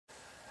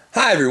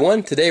Hi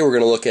everyone, today we're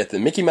going to look at the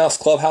Mickey Mouse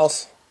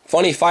Clubhouse,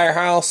 Funny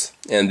Firehouse,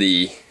 and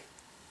the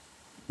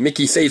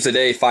Mickey Saves the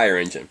Day fire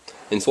engine.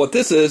 And so what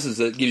this is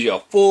it gives you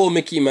a full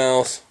Mickey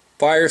Mouse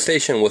fire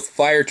station with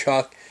fire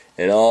truck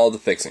and all the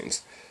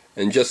fixings.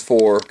 And just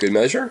for good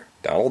measure,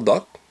 Donald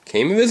Duck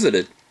came and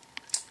visited.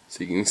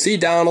 So you can see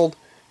Donald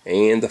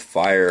and the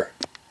fire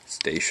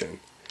station.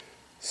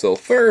 So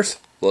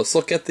first, let's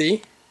look at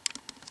the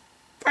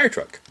fire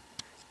truck.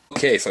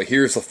 Okay, so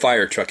here's the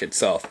fire truck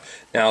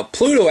itself. Now,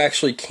 Pluto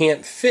actually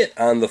can't fit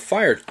on the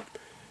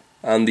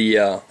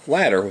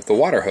ladder with the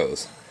water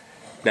hose.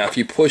 Now, if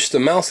you push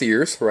the mouse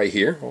ears right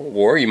here,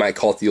 or you might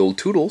call it the old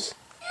toodles,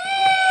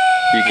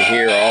 you can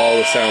hear all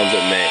the sounds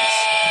it makes.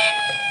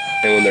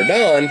 And when they're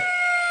done,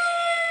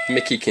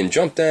 Mickey can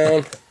jump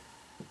down,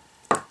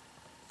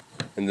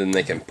 and then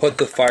they can put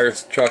the fire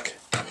truck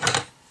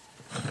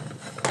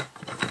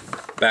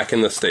back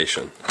in the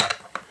station.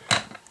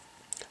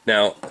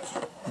 Now,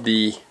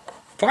 the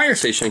fire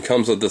station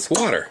comes with this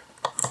water,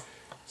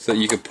 so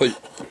you can put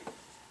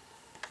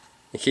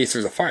in case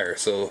there's a fire.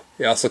 So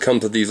it also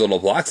comes with these little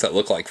blocks that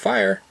look like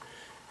fire,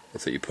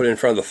 and so you put it in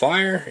front of the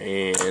fire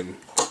and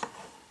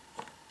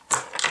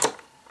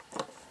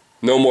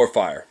no more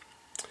fire.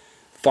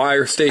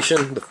 Fire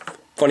station, the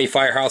Funny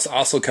Firehouse,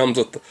 also comes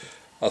with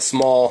a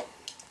small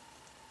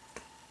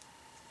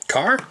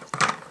car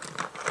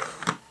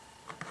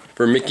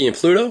for Mickey and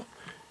Pluto.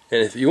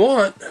 And if you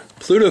want,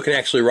 Pluto can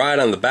actually ride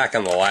on the back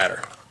on the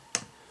ladder.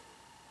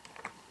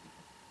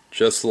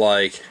 Just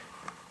like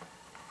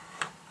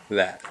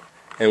that.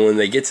 And when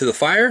they get to the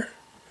fire,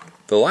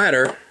 the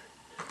ladder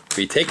can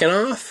be taken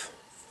off,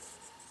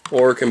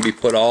 or it can be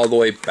put all the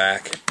way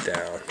back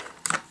down.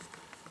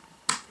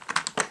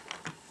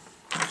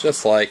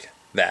 Just like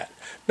that.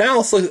 Now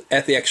let's look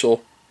at the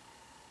actual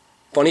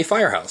Funny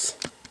Firehouse.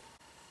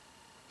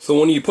 So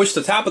when you push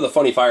the top of the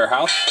Funny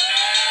Firehouse,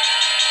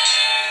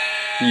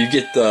 you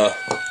get the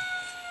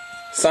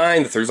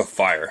sign that there's a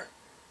fire.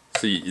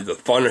 So the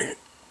fun,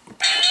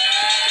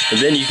 and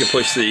then you can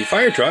push the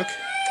fire truck,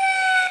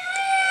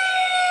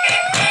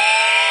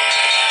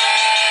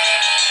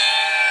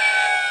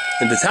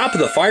 and the top of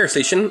the fire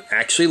station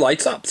actually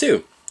lights up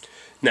too.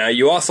 Now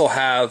you also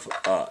have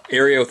an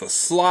area with a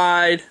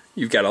slide.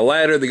 You've got a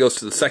ladder that goes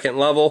to the second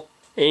level,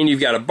 and you've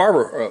got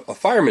a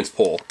fireman's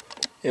pole.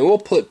 And we'll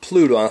put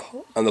Pluto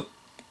on the.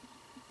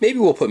 Maybe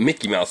we'll put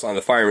Mickey Mouse on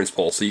the fireman's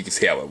pole so you can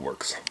see how it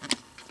works.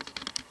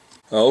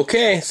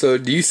 Okay, so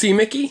do you see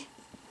Mickey?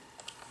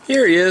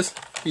 Here he is.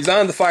 He's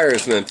on the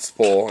fireman's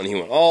pole, and he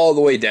went all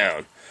the way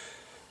down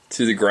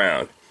to the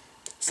ground.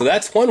 So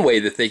that's one way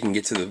that they can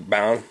get to the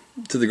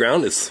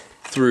ground is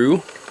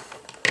through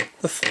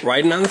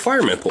riding on the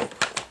fireman pole.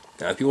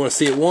 Now, if you want to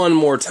see it one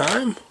more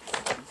time,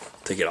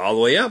 take it all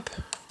the way up,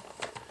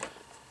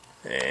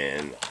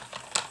 and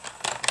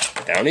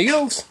down he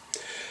goes.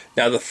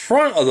 Now the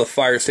front of the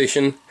fire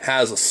station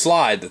has a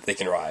slide that they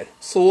can ride,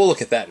 so we'll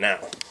look at that now.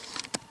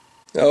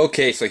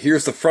 Okay, so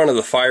here's the front of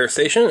the fire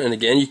station, and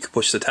again you can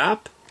push the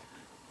top.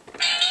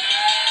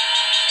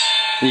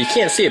 And you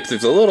can't see it, but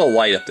there's a little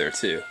light up there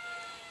too.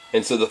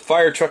 And so the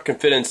fire truck can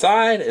fit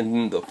inside,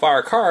 and the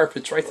fire car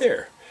fits right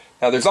there.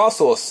 Now there's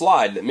also a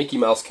slide that Mickey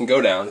Mouse can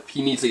go down if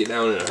he needs to get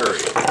down in a hurry.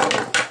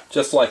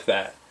 Just like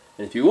that.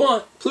 And if you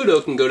want, Pluto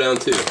can go down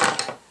too.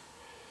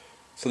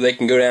 So they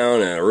can go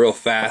down in a real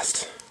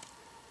fast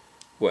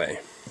way.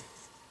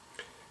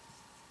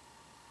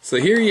 So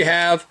here you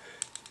have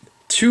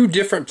two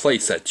different play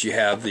sets. You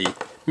have the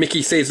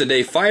Mickey Saves the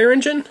Day fire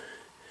engine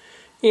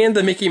and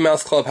the Mickey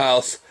Mouse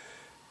Clubhouse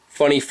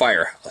Funny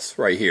Firehouse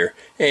right here.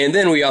 And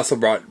then we also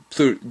brought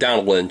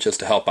Donald in just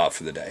to help out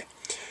for the day.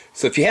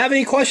 So if you have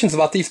any questions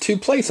about these two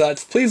play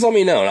sets, please let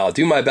me know and I'll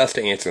do my best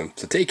to answer them.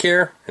 So take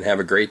care and have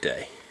a great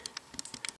day.